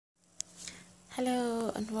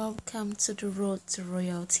Hello and welcome to the Road to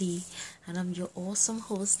Royalty, and I'm your awesome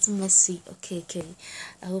host Mercy Okeke.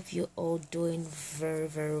 I hope you're all doing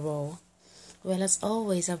very well. Well, as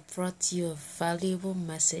always, I've brought you a valuable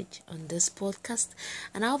message on this podcast,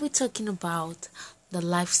 and I'll be talking about the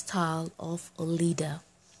lifestyle of a leader.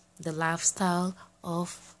 The lifestyle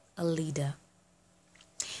of a leader.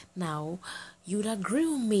 Now, you would agree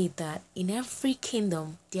with me that in every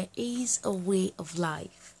kingdom there is a way of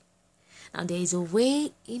life. Now, there is a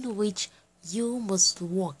way in which you must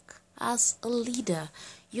walk as a leader.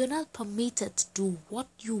 You're not permitted to do what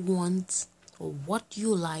you want or what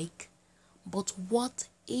you like, but what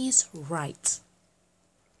is right.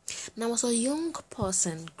 Now, as a young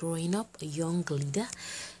person growing up, a young leader,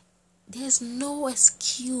 there's no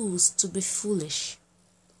excuse to be foolish.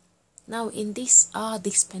 Now, in this our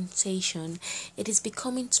dispensation, it is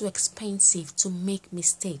becoming too expensive to make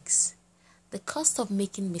mistakes. The cost of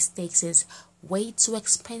making mistakes is way too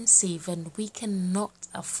expensive and we cannot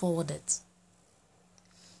afford it.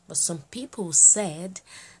 But some people said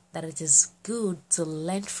that it is good to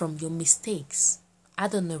learn from your mistakes. I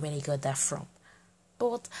don't know where they got that from.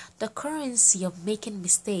 But the currency of making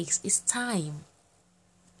mistakes is time.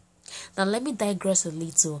 Now let me digress a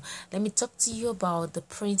little. Let me talk to you about the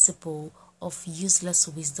principle of useless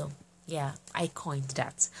wisdom. Yeah, I coined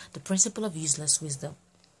that. The principle of useless wisdom.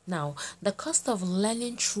 Now, the cost of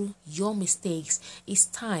learning through your mistakes is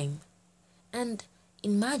time. And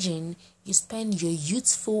imagine you spend your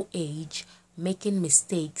youthful age making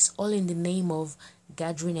mistakes all in the name of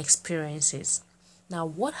gathering experiences. Now,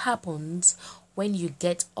 what happens when you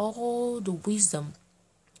get all the wisdom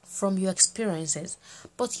from your experiences,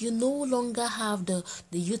 but you no longer have the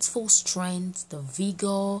youthful strength, the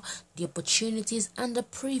vigor, the opportunities, and the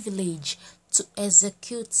privilege to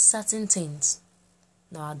execute certain things?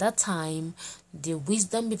 Now, at that time, the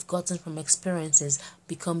wisdom you've gotten from experiences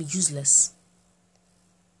become useless.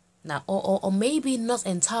 Now, or maybe not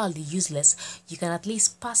entirely useless, you can at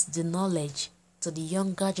least pass the knowledge to the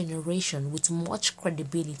younger generation with much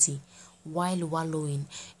credibility while wallowing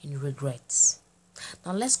in regrets.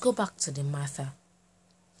 Now, let's go back to the matter.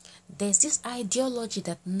 There's this ideology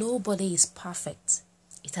that nobody is perfect.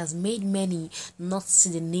 It has made many not see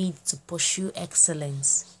the need to pursue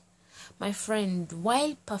excellence. My friend,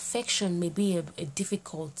 while perfection may be a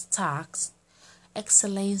difficult task,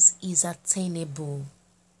 excellence is attainable.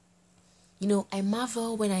 You know, I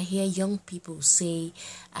marvel when I hear young people say,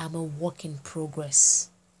 I'm a work in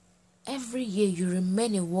progress. Every year you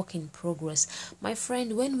remain a work in progress. My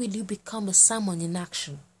friend, when will you become a sermon in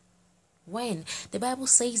action? When? The Bible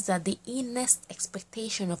says that the earnest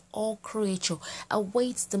expectation of all creature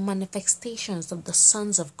awaits the manifestations of the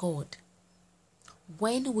sons of God.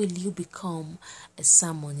 When will you become a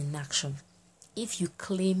sermon in action? If you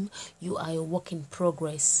claim you are a work in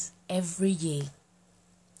progress every year.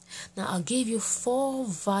 Now, I'll give you 4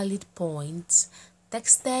 valid points,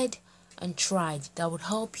 tested and tried, that would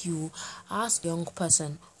help you as a young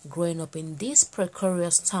person growing up in these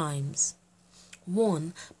precarious times.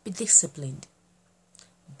 1. Be disciplined.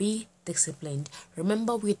 Be disciplined.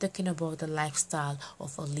 Remember, we're talking about the lifestyle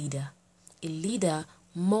of a leader. A leader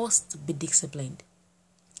must be disciplined.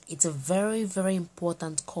 It's a very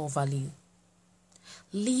important core value.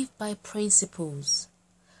 Live by principles.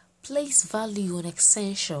 Place value on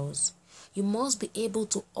essentials. You must be able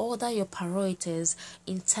to order your priorities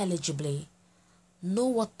intelligibly.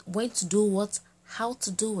 Know when to do what, how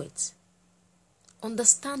to do it.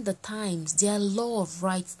 Understand the times, their law of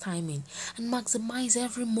right timing, and maximize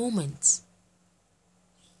every moment.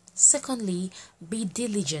 Secondly, be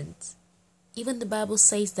diligent. Even the Bible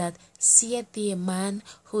says that, seeth thee a man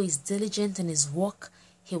who is diligent in his work,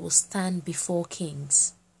 he will stand before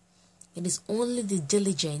kings. It is only the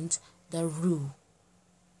diligent that rule.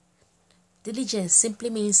 Diligence simply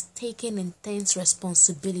means taking intense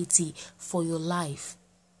responsibility for your life.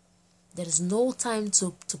 There is no time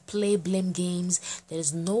to play blame games. There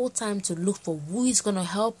is no time to look for who is going to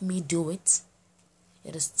help me do it.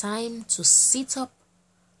 It is time to sit up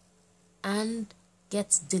and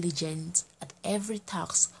get diligent at every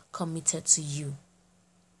task committed to you.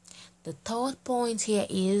 The third point here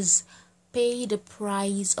is pay the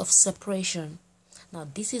price of separation. Now,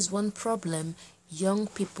 this is one problem young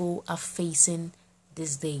people are facing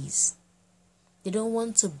these days. They don't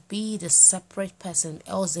want to be the separate person,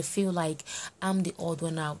 else they feel like I'm the odd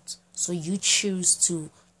one out. So you choose to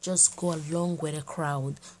just go along with the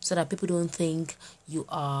crowd so that people don't think you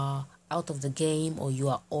are out of the game or you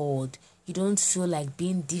are odd. You don't feel like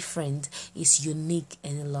being different is unique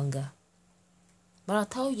any longer. But I'll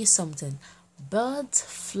tell you something. Birds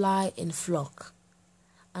fly in flock.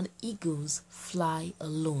 and eagles fly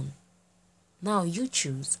alone. Now you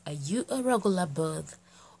choose, are you a regular bird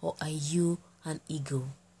or are you an eagle?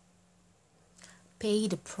 Pay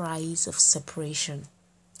the price of separation.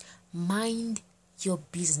 Mind your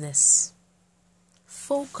business.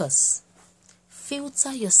 Focus.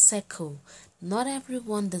 Filter your circle. Not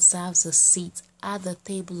everyone deserves a seat at the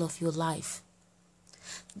table of your life.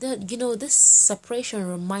 This separation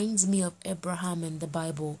reminds me of Abraham in the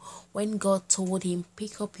Bible when God told him,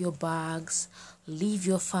 pick up your bags, leave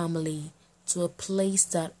your family to a place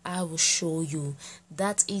that I will show you.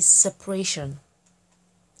 That is separation.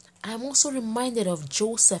 I'm also reminded of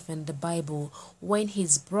Joseph in the Bible when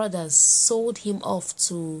his brothers sold him off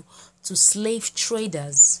to slave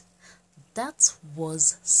traders. That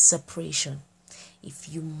was separation. If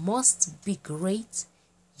you must be great,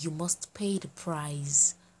 you must pay the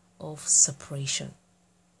price of separation.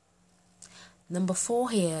 Number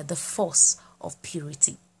 4 here, the force of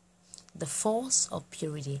purity. The force of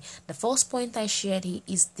purity. The first point I shared here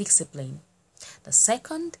is discipline. The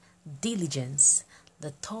second, diligence.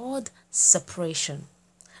 The third, separation.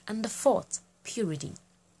 And the fourth, purity.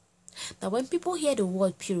 Now, when people hear the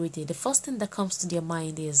word purity, the first thing that comes to their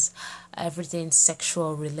mind is everything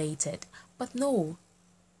sexual related. But no,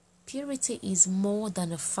 purity is more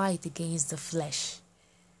than a fight against the flesh.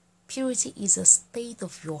 Purity is a state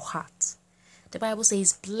of your heart. The Bible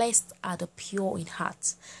says, blessed are the pure in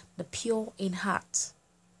heart. The pure in heart.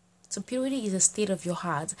 So purity is a state of your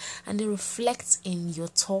heart, and it reflects in your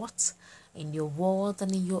thoughts, in your words,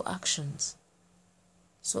 and in your actions.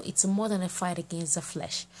 So it's more than a fight against the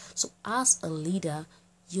flesh. So as a leader,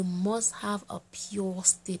 you must have a pure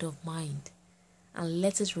state of mind and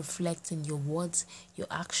let it reflect in your words, your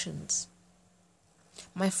actions.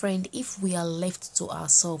 My friend, if we are left to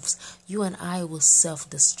ourselves, you and I will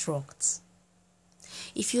self-destruct.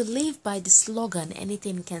 If you live by the slogan,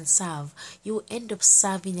 anything can serve, you will end up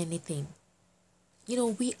serving anything.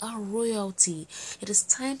 We are royalty. It is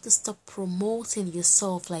time to stop promoting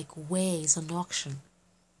yourself like wares on auction.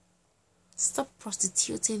 Stop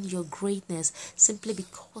prostituting your greatness simply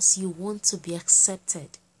because you want to be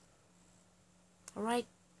accepted. Alright?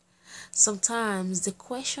 Sometimes the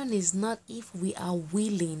question is not if we are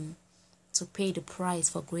willing to pay the price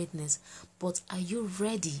for greatness, but are you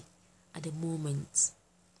ready at the moment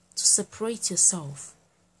to separate yourself,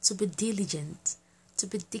 to be diligent, to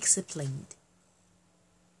be disciplined?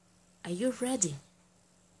 Are you ready?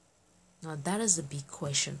 Now that is a big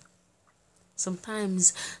question.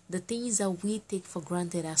 Sometimes the things that we take for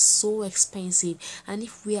granted are so expensive, and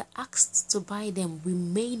if we are asked to buy them, we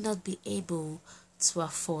may not be able to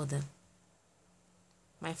afford them.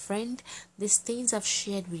 My friend, these things I've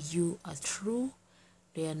shared with you are true,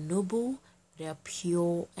 they are noble, they are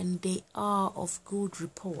pure, and they are of good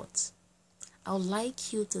report. I would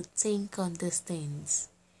like you to think on these things.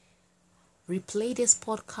 Replay this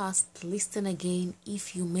podcast, listen again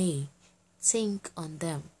if you may. Think on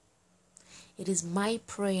them. It is my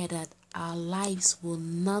prayer that our lives will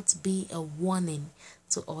not be a warning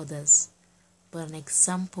to others, but an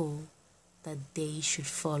example that they should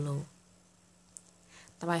follow.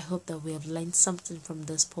 Now I hope that we have learned something from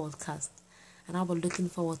this podcast, and I'll be looking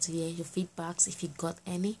forward to hear your feedbacks. If you got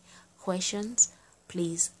any questions,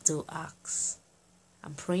 please do ask.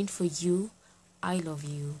 I'm praying for you. I love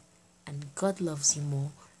you, and God loves you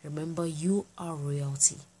more. Remember, you are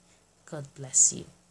royalty. God bless you.